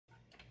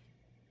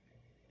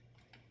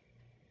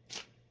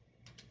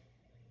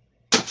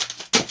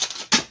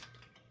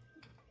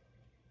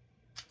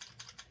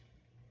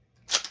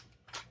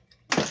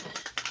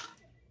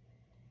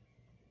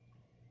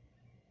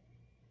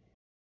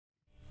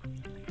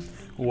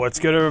What's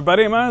good,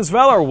 everybody? My name is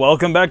Valor.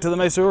 Welcome back to the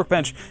Mesa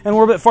Workbench, and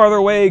we're a bit farther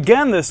away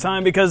again this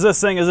time because this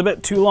thing is a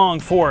bit too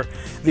long for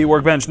the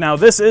workbench. Now,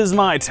 this is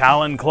my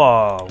Talon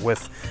Claw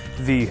with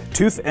the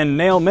Tooth and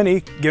Nail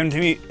Mini given to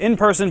me in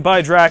person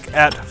by Drac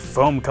at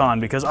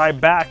FoamCon because I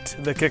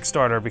backed the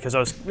Kickstarter because I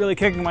was really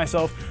kicking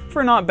myself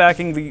for not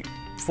backing the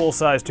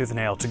full-size Tooth and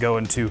Nail to go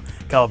into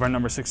caliber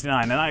number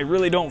 69, and I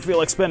really don't feel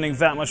like spending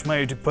that much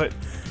money to put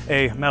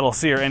a metal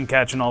sear end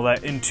catch and all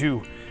that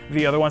into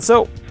the other one.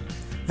 So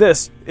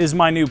this is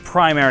my new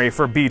primary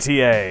for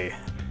BTA,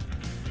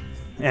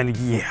 and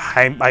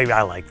yeah,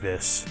 I like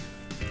this.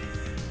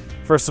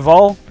 First of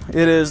all,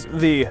 it is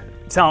the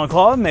Talon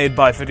Claw made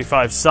by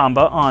 55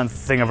 Samba on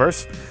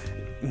Thingiverse.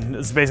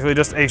 It's basically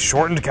just a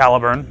shortened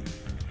caliburn.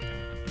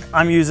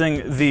 I'm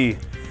using the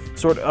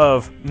sort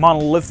of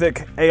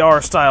monolithic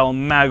AR-style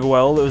mag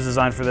weld that was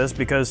designed for this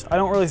because I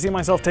don't really see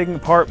myself taking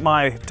apart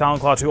my Talon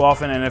Claw too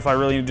often, and if I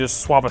really need to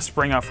just swap a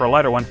spring out for a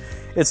lighter one,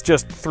 it's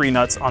just 3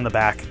 nuts on the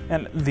back.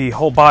 And the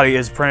whole body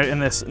is printed in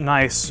this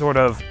nice sort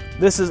of,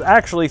 this is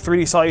actually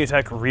 3D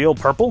Solutech Real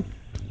Purple,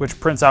 which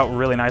prints out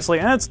really nicely,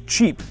 and it's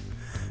cheap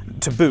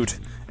to boot.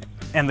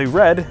 And the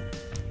red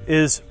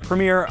is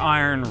Premier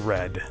Iron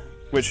Red,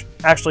 which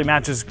actually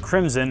matches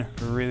Crimson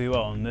really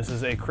well. And this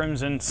is a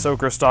Crimson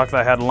soaker stock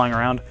that I had lying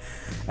around.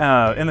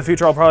 In the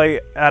future, I'll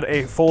probably add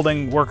a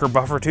folding worker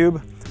buffer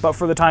tube, but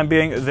for the time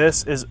being,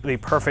 this is the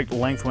perfect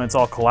length when it's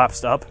all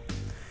collapsed up.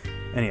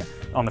 And yeah,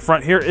 on the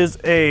front here is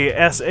a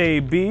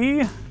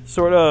SAB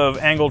sort of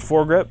angled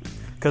foregrip,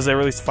 because they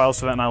released files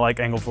for that and I like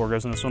angled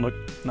foregrips and this one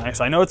looked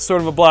nice. I know it's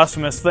sort of a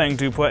blasphemous thing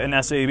to put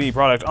an SAB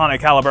product on a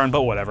caliburn,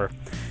 but whatever.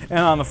 And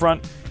on the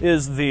front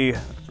is the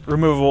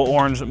removable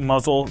orange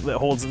muzzle that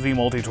holds the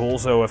multi-tool,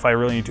 so if I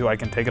really need to, I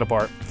can take it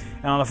apart.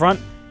 And on the front,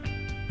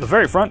 the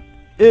very front,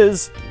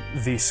 is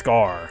the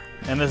scar.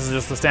 And this is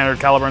just the standard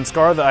caliburn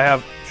scar that I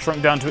have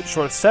shrunk down to its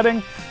shortest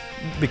setting,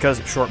 because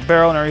short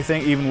barrel and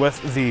everything, even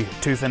with the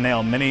Tooth and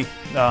Nail Mini,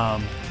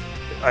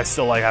 I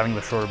still like having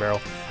the shorter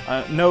barrel.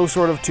 No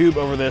sort of tube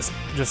over this,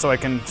 just so I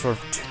can sort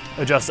of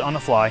adjust it on the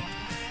fly.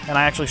 And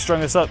I actually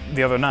strung this up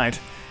the other night,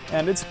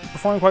 and it's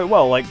performing quite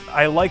well. Like,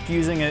 I like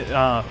using it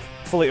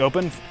fully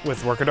open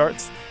with worker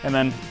darts, and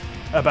then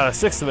about a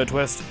 1/6 of a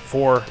twist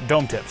for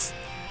dome tips.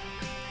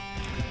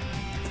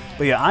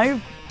 But yeah,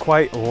 I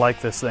quite like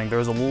this thing.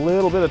 There's a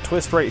little bit of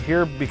twist right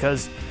here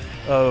because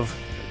of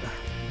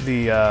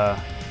the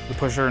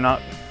pusher,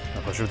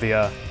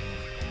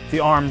 the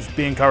arms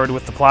being covered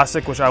with the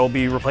plastic, which I will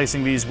be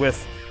replacing these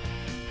with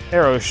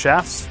arrow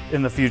shafts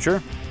in the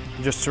future,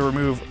 just to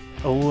remove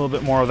a little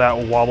bit more of that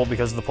wobble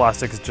because the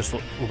plastic is just a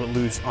little bit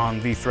loose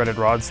on the threaded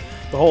rods.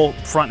 The whole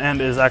front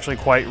end is actually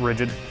quite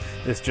rigid.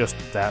 It's just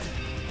that.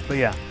 But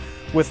yeah,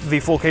 with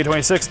the full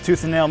K26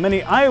 Tooth and Nail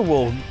Mini, I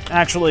will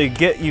actually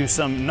get you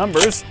some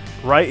numbers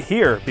right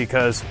here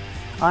because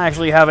I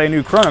actually have a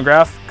new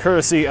chronograph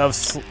courtesy of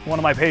one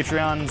of my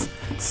Patreons,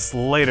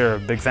 Slater.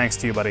 Big thanks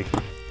to you, buddy.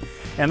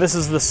 And this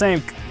is the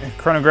same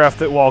chronograph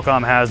that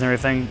Qualcomm has and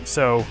everything,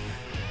 so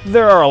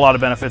there are a lot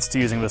of benefits to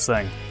using this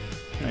thing.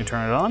 Let me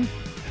turn it on.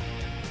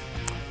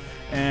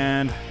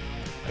 And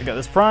I got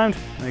this primed.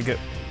 Let me get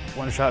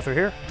one shot through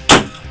here.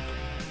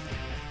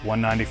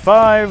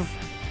 195.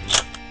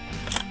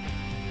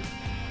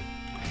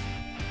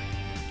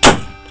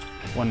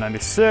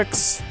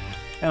 196.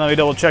 And let me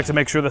double check to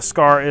make sure the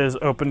scar is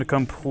opened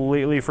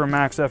completely for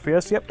max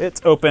FPS. Yep,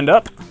 it's opened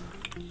up.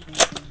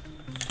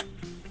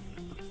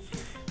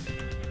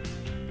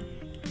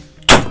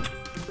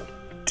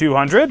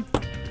 $200,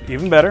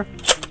 even better.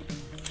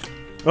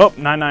 Oh,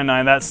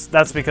 999,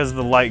 that's because of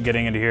the light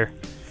getting into here.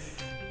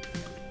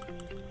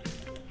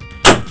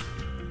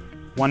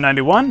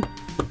 191.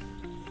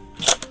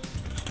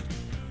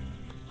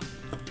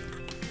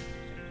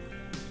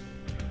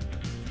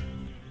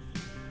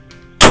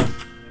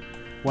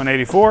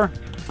 184.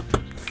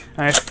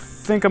 And I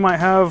think I might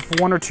have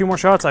 1 or 2 more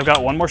shots. I've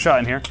got 1 more shot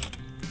in here.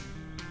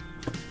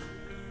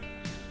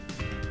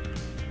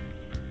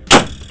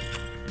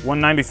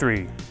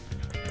 193.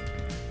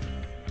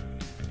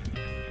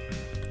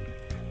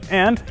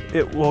 And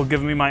it will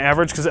give me my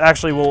average because it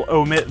actually will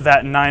omit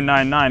that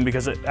 999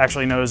 because it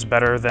actually knows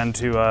better than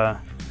to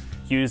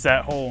use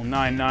that whole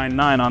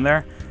 999 on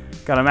there.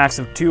 Got a max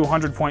of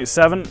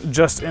 200.7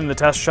 just in the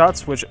test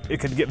shots, which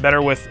it could get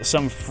better with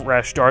some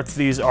fresh darts.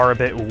 These are a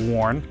bit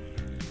worn.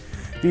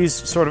 These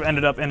sort of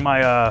ended up in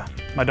my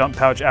my dump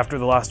pouch after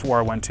the last war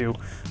I went to.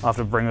 I'll have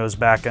to bring those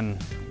back and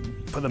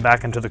put them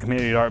back into the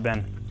community dart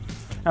bin.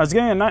 I was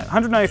getting a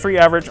 193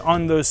 average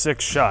on those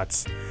 6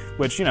 shots,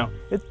 which, you know,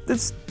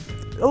 it's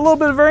a little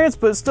bit of variance,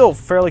 but it's still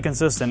fairly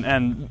consistent.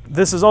 And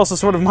this is also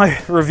sort of my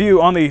review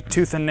on the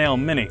Tooth and Nail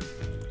Mini.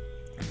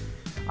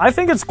 I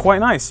think it's quite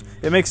nice.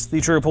 It makes the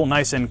trigger pull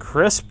nice and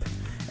crisp,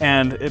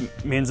 and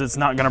it means it's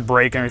not going to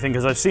break and everything,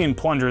 because I've seen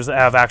plungers that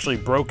have actually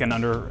broken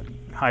under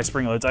high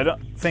spring loads. I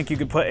don't think you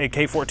could put a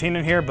K14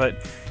 in here, but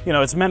you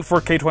know, it's meant for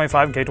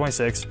K25 and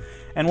K26.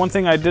 And one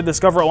thing I did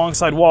discover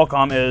alongside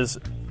Qualcomm is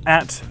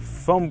at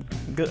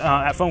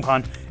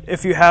FoamCon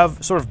if you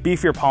have sort of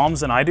beefier palms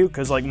than I do,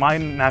 because like my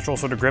natural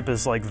sort of grip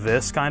is like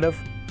this kind of,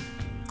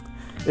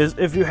 is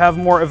if you have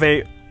more of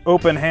a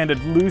open-handed,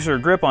 looser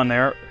grip on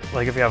there,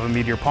 like if you have a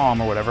meteor palm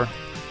or whatever,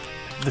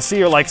 the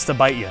seer likes to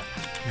bite you,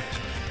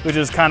 which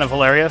is kind of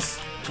hilarious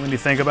when you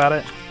think about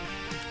it.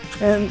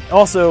 And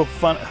also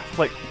fun,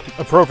 like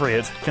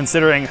appropriate,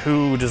 considering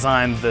who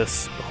designed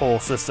this whole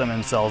system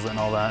and sells it and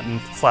all that,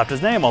 and slapped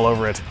his name all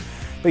over it.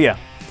 But yeah,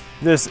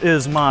 this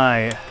is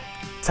my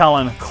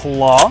Talon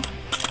Claw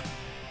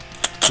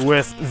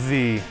with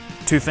the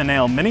Tooth and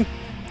Nail Mini.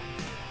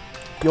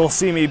 You'll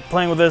see me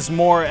playing with this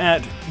more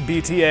at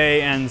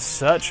BTA and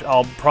such.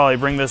 I'll probably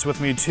bring this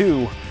with me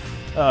to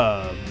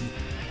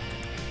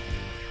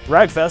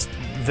Ragfest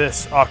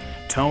this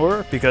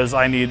October because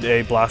I need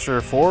a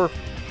blaster for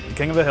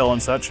King of the Hill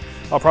and such.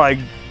 I'll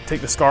probably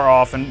take the scar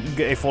off and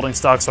get a folding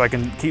stock so I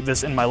can keep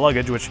this in my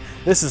luggage, which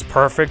this is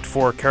perfect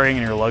for carrying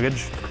in your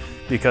luggage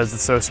because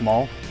it's so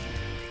small.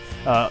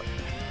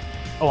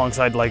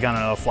 Alongside, like, I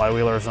don't know, a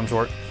flywheeler of some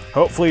sort.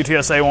 Hopefully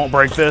TSA won't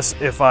break this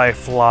if I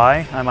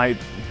fly. I might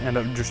end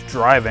up just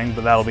driving,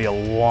 but that'll be a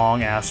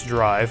long-ass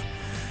drive.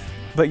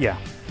 But yeah.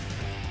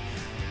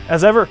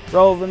 As ever,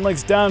 relevant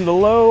links down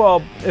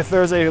below. If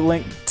there's a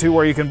link to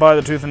where you can buy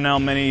the Tooth and Nail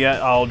Mini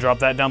yet, I'll drop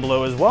that down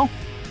below as well.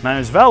 My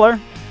name is Valor.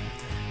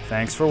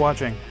 Thanks for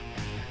watching.